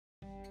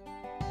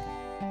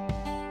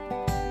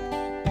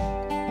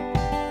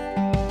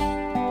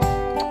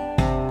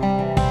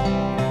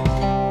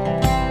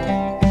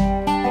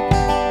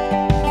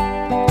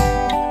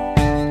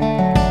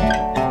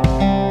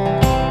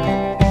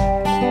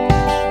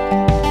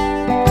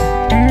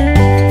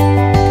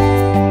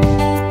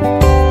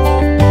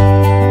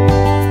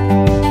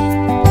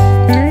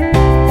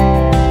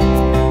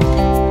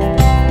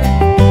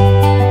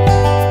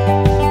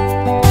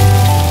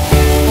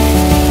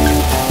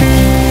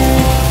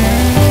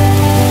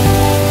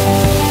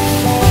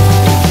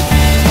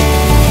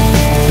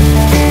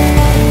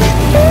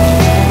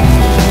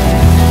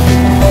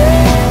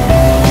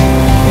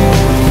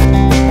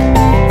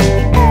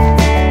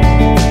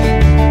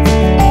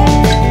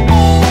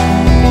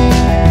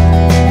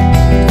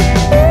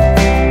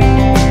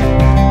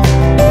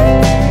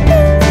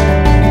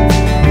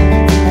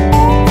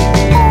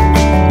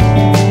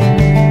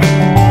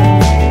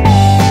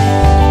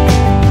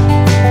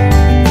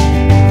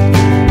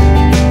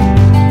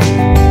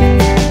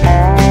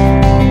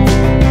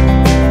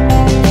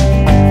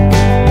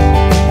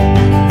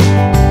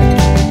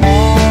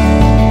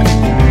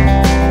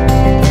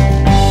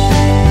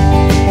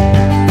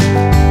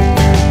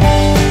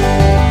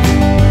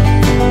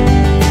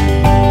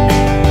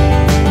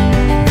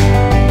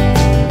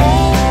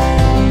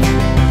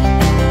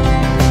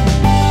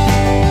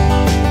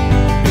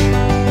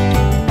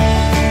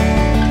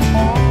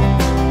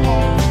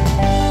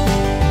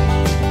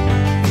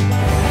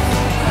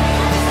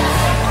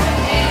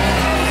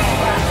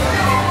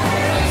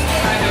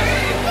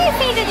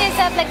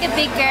like a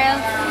big girl.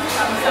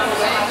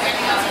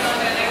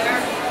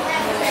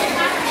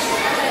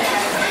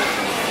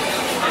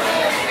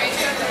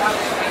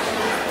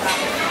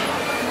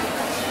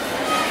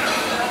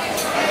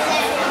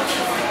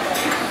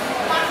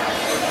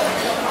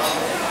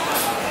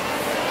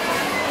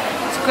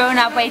 It's grown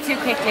up way too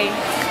quickly.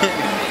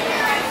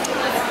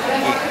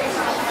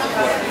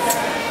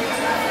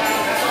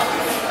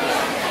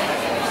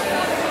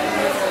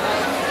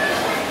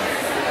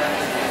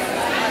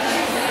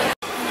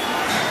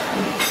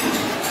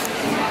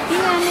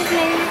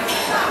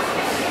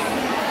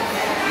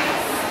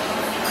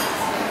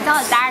 It's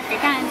all dark, I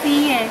can't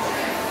see it.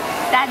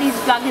 Daddy's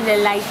blocking the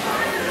light.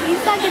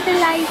 He's blocking the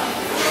light.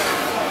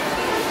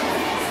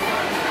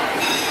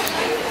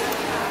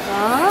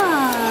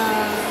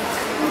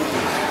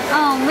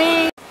 Oh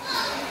man.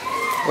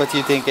 What do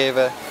you think,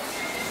 Ava?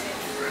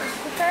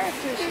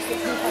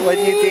 What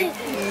do you think?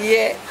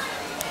 Yeah.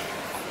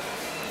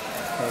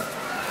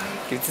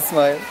 Give it a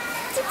smile.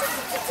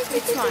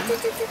 Which one?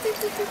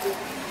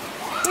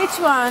 Which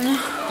one?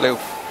 Blue.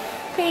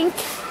 Pink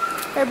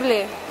or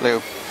blue?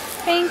 Blue.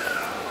 Pink.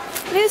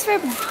 Blue's for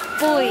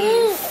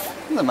boys.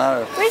 Doesn't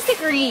matter. Where's the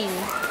green?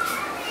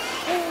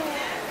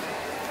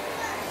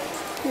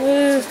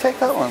 Just take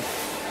that one.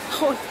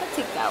 Oh, I'll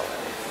take that one.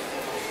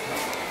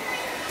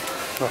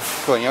 Oh,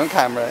 go on, you're on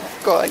camera.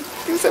 Go on,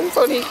 do something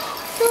funny.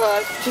 Go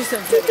on. Do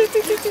something.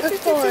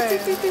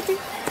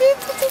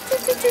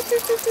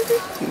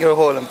 You're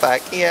holding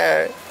back.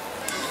 Yeah.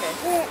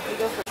 Okay.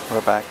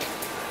 We're back.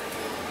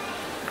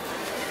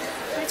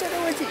 I don't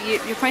know what to,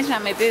 you're pointing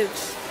at my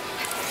boobs.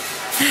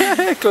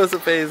 Close the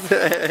face.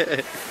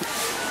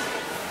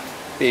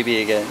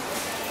 Baby again.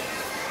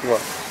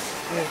 What?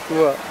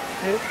 What?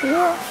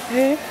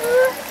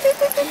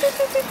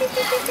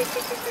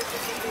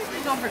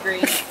 I'm going for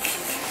green.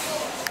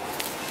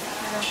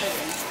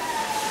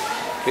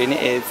 Green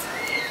it is.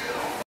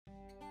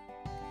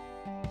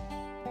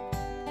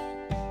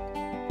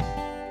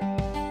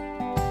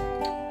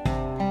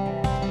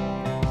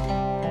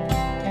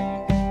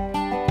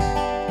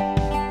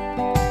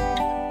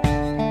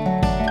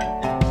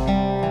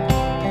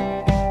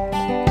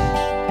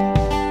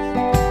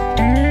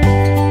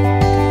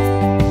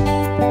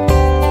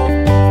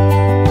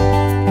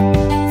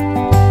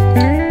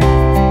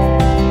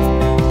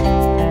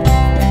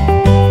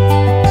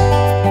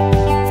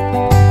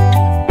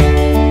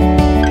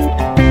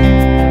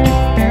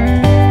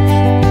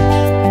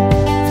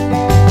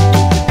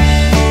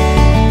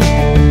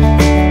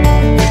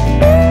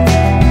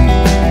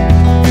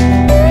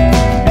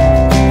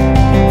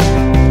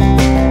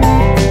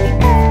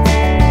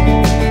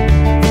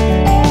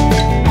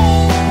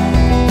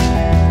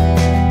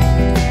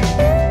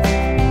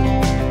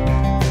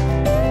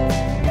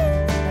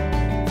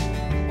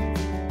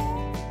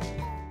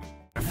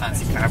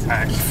 Fancy car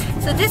park.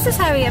 So this is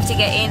how we have to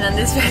get in on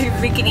this very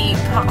rickety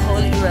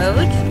potholey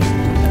road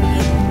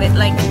with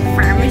like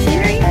farm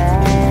machinery.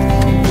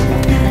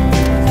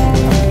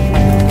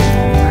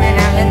 And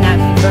I'm in that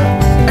people.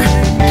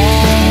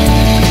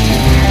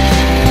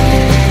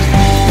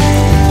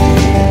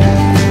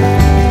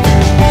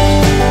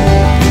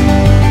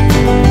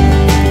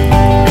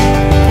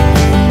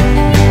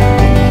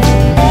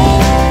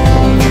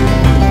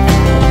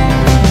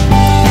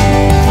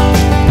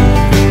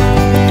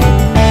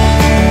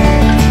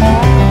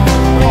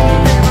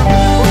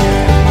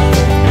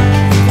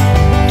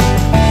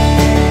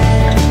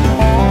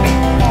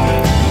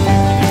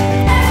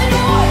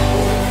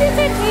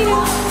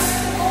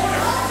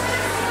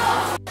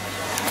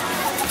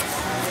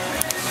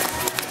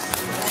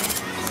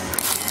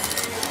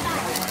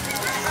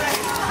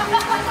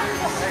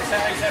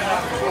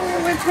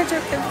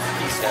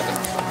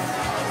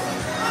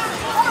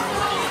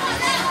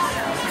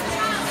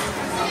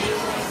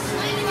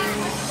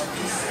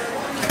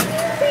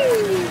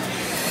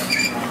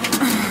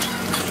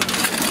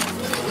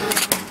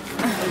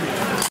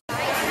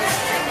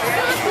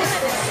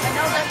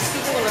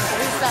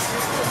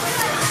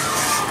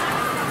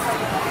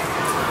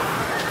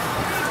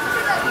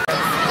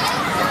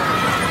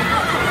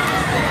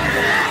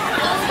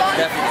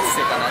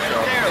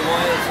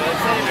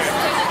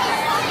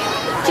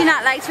 Do you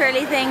not like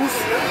twirly things?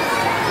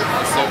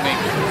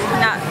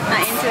 Not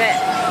into it.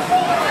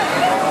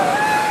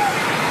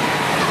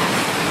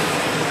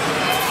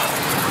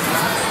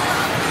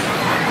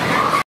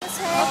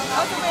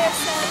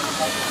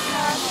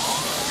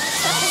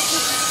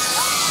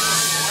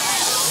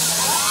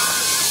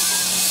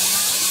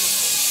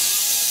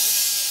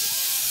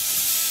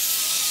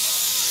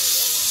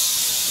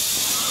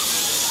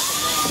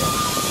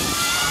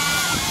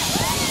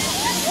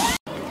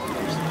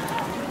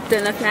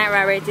 They're looking at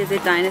Robert as a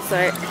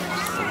dinosaur.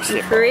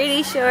 I'm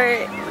pretty sure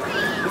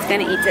he's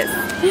gonna eat us.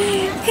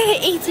 Gonna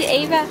eat you,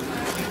 Ava.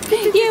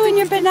 You and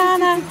your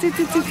banana.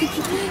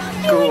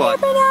 Go on.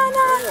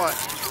 Banana.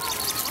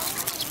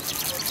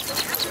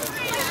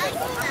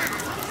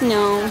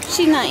 No,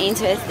 she's not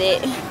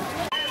interested.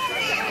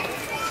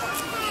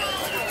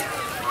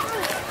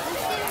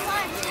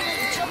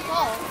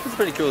 It's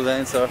pretty cool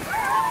dinosaur.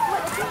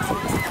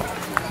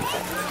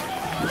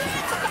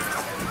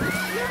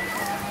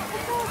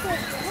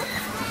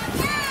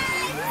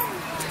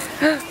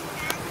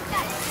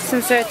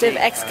 some sort of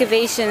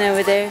excavation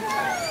over there.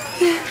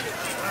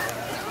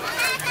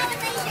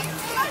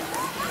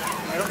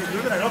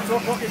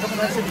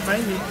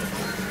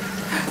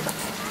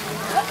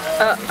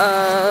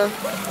 Uh-oh.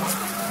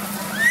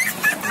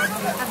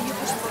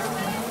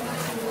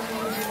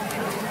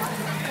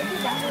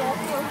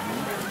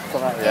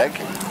 Come on, egg.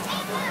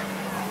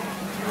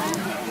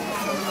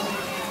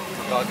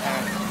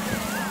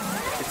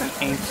 It's an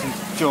ancient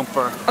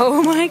jumper.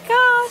 Oh my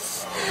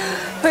gosh!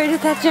 Where did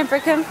that jumper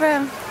come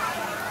from?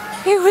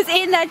 Who was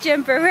in that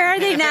jumper? Where are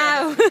they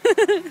now?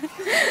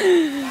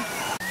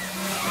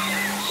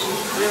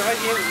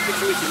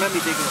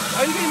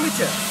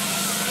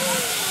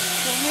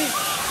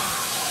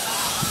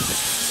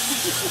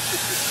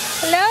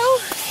 Hello?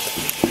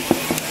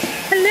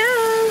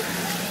 Hello?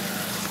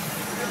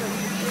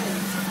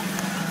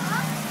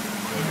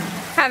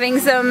 Having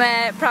some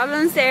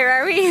problems there,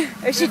 are we?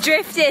 Or is she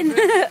drifting?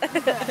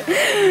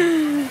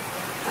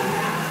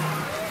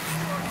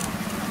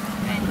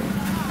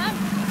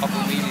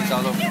 Couple wheelies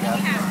all over the gap.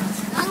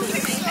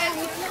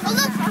 Oh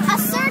look, a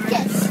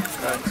circus!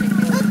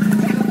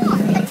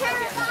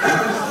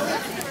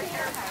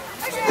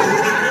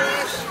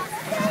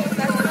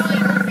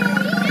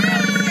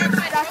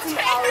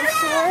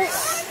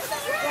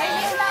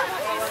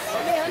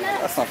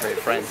 That's not very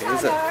friendly,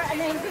 is it?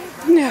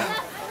 No.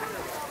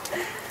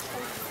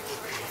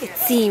 It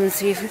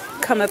seems we've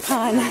come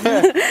upon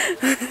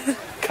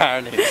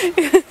Carnage.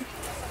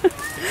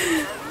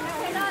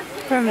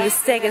 from the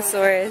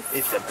Stegosaurus.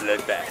 It's a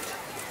bloodbath.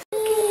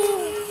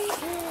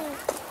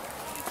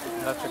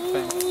 Electric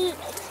fence.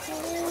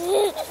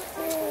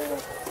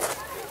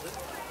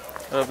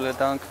 Double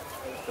dunk.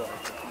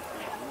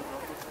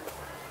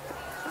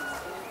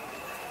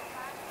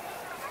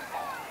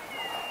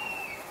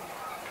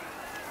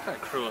 Kind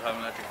of cruel having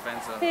electric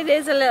fence on. It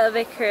is a little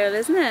bit cruel,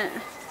 isn't it?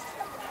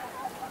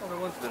 Well, I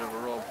want a bit of a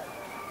rub.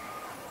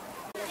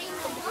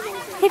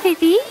 Hey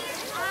baby.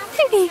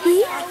 Hey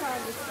baby.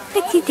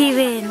 What you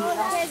doing?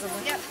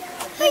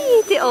 What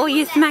you do? Oh,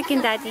 you're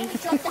smacking daddy.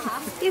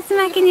 You're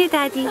smacking your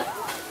daddy.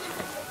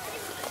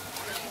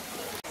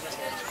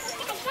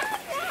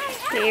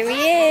 Here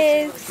he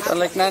is. Don't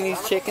like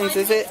Nanny's chickens,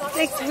 is it?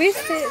 Like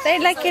roosters. They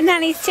like your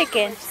nanny's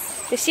chicken.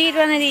 Does she eat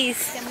one of these?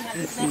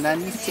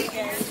 Nanny's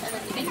chickens.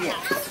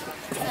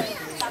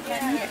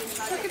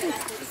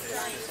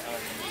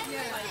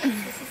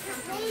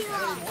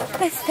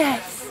 What's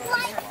that?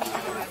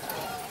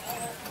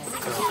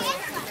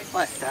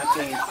 What's that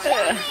thing?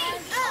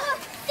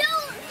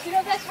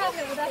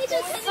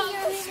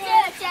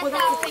 Well,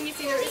 that's the thing, you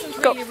see, there isn't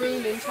really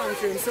room in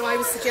Tom's room, so I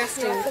was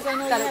suggesting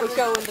that it would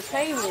go in the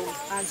playroom,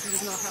 and he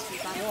was not happy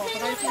with that at all.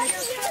 But I was like,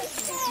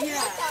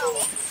 yeah.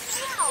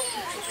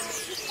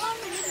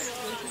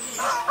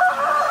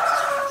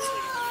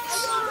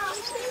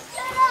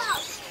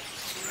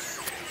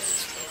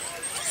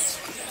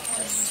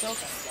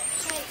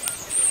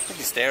 I'd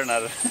be staring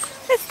at it.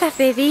 What's that,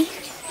 baby?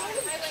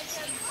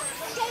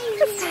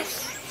 What's that?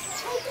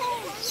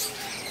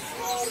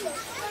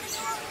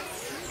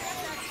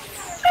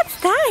 What's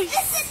that?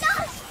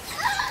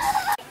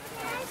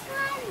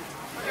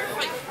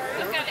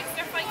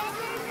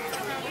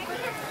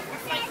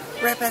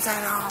 Rip his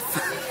head off.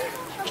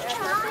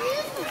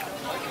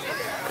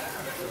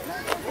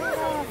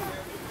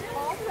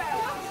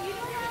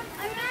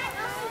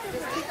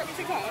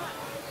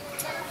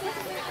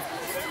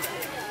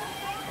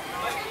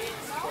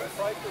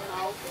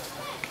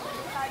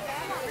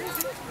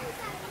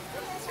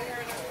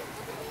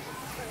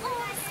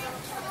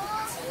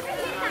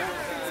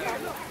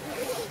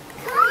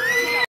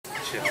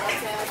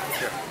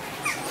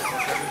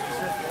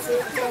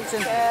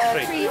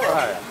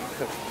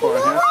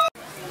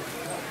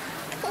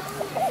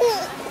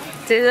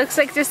 It looks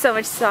like there's so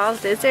much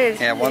salt, is there?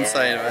 Yeah, one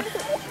side of it.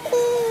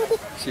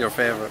 It's your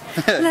favourite.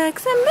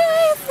 Looks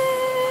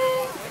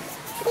amazing!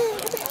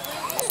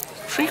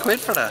 £3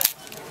 for that.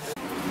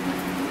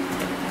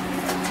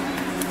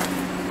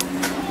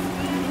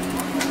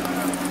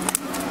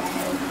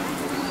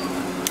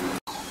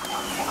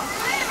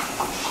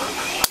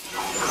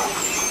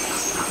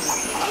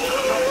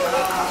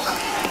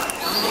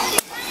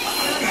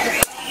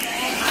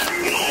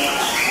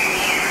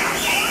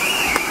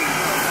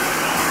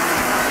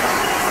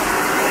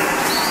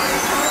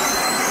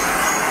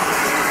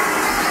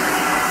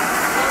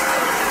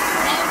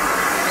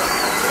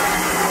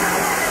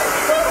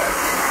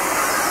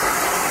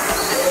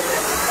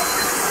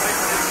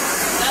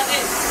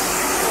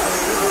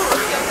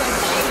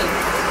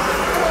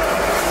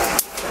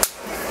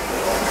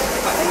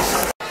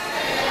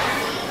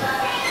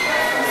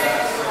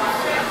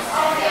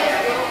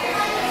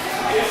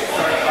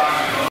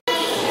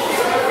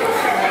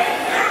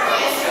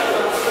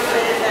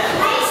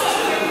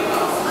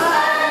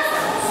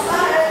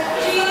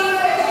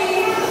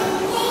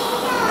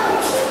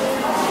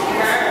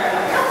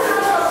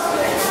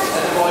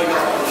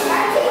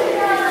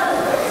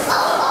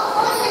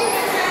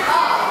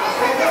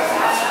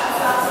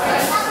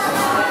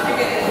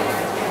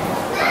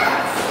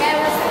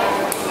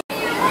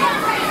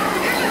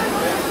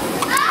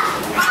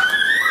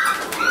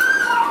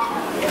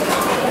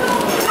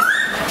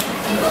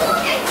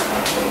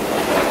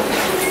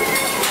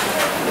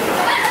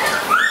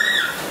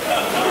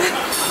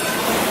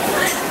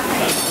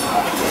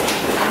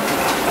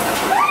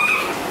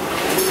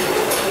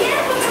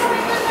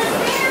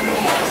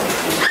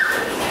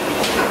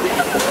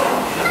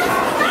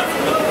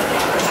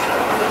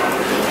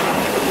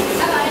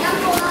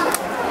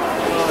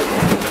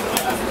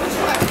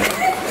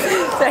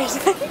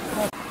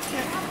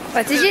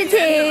 What did you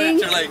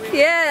think?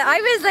 Yeah, I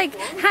was like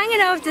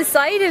hanging off the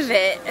side of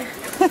it.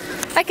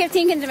 I kept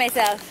thinking to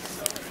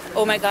myself,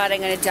 oh my god,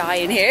 I'm gonna die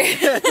in here.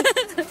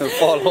 It'll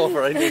fall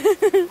over, I think.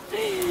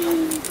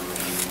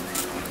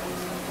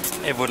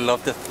 It would have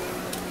loved it.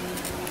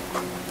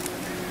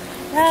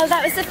 Well,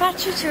 that was the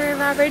factory tour,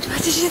 Robert.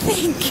 What did you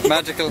think?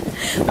 Magical.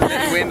 A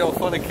big window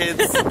full of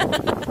kids.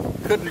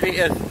 Couldn't beat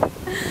it.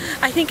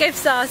 I think I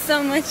saw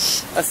so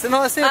much. I seen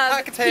a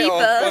pack of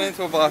Tayto going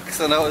into a box,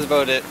 and that was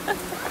about it.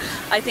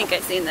 I think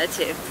I've seen that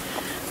too.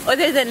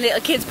 Other than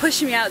little kids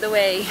pushing me out of the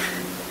way.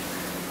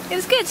 It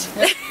was good.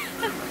 Yeah.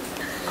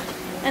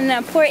 And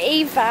now poor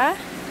Ava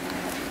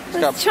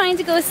was trying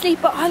to go to sleep,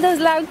 but all those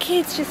loud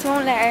kids just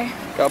won't let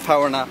her. Got a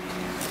power nap.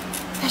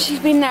 And she's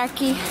been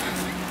narky.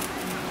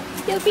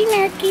 You'll be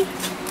narky.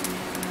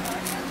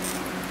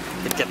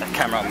 Get that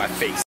camera on my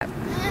face.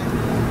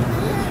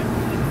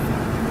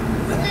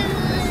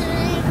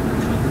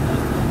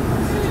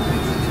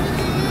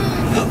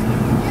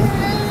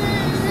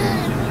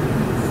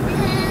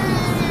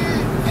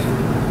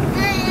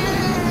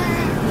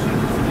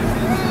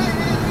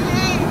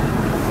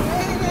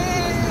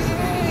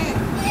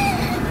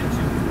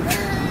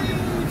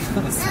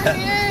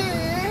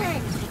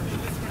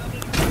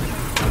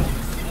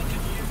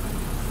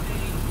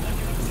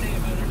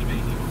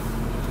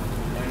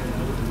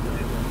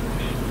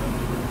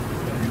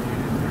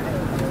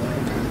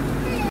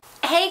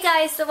 Hey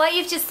guys, so what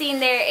you've just seen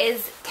there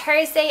is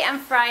Thursday and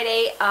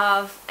Friday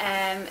of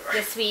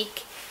this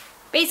week.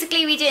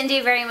 Basically we didn't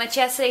do very much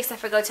yesterday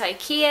except for go to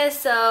IKEA,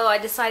 so I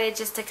decided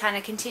just to kind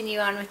of continue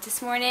on with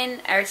this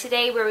morning, or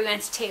today, where we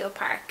went to Tayto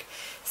Park.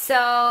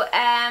 So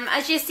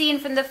as you've seen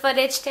from the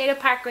footage, Tayto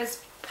Park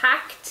was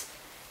packed.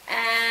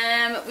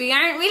 We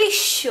aren't really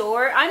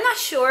sure, I'm not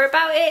sure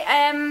about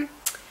it.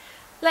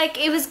 Like,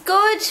 it was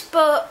good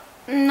but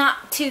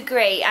not too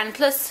great, and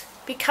plus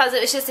because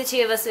it was just the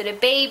two of us with a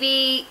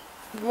baby,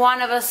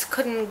 one of us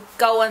couldn't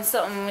go on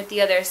something with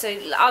the other. So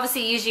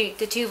obviously usually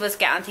the two of us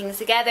get on things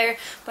together,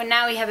 but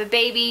now we have a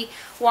baby,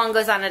 one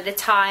goes on at a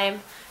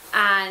time,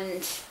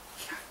 and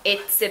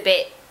it's a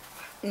bit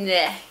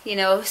meh, you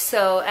know.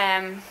 So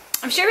I'm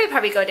sure we'll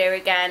probably go there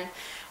again.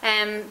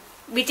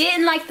 We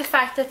didn't like the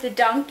fact that the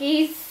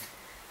donkeys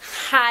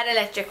had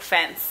electric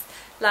fence.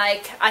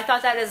 Like, I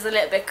thought that was a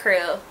little bit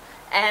cruel.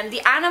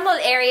 The animal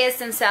areas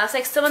themselves,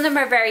 like, some of them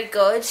are very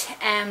good,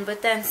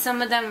 but then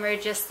some of them were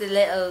just a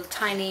little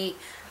tiny,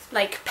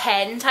 like,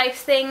 pen type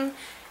thing.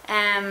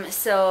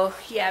 So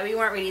yeah, we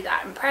weren't really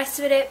that impressed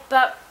with it,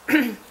 but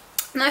I'm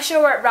not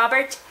sure what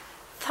Robert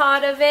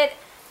thought of it.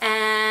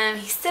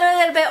 He's still a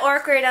little bit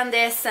awkward on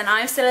this, and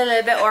I'm still a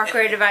little bit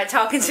awkward about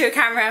talking to a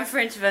camera in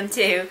front of him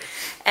too.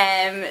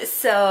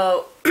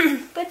 So,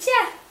 but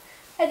yeah,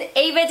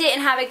 Ava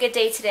didn't have a good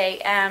day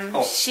today.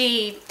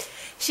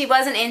 She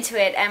wasn't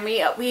into it, and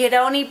we had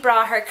only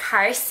brought her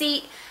car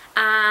seat,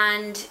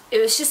 and it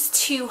was just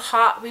too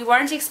hot. We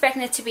weren't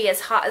expecting it to be as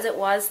hot as it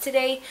was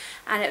today,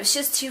 and it was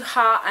just too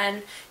hot,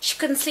 and she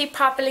couldn't sleep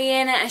properly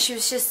in it, and she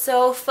was just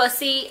so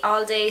fussy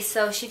all day,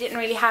 so she didn't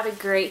really have a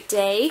great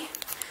day.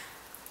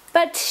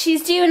 But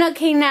she's doing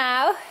okay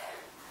now.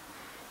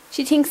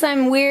 She thinks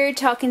I'm weird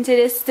talking to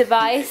this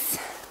device,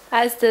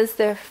 as does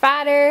their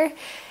father.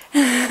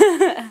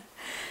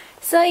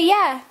 So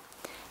yeah,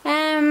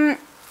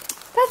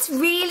 that's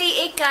really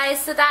it, guys.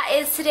 So that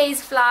is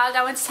today's vlog.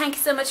 I want to thank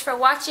you so much for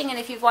watching, and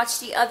if you've watched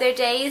the other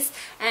days,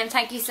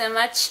 thank you so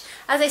much.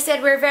 As I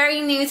said, we're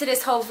very new to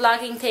this whole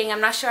vlogging thing.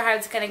 I'm not sure how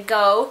it's going to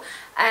go,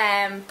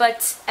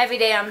 but every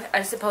day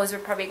I suppose we're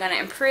probably going to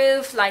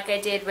improve, like I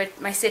did with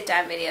my sit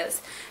down videos.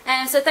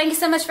 So thank you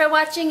so much for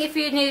watching. If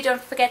you're new,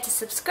 don't forget to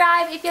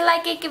subscribe. If you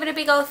like it, give it a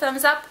big old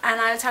thumbs up,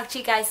 and I'll talk to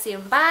you guys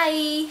soon.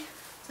 Bye!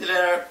 See you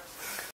later.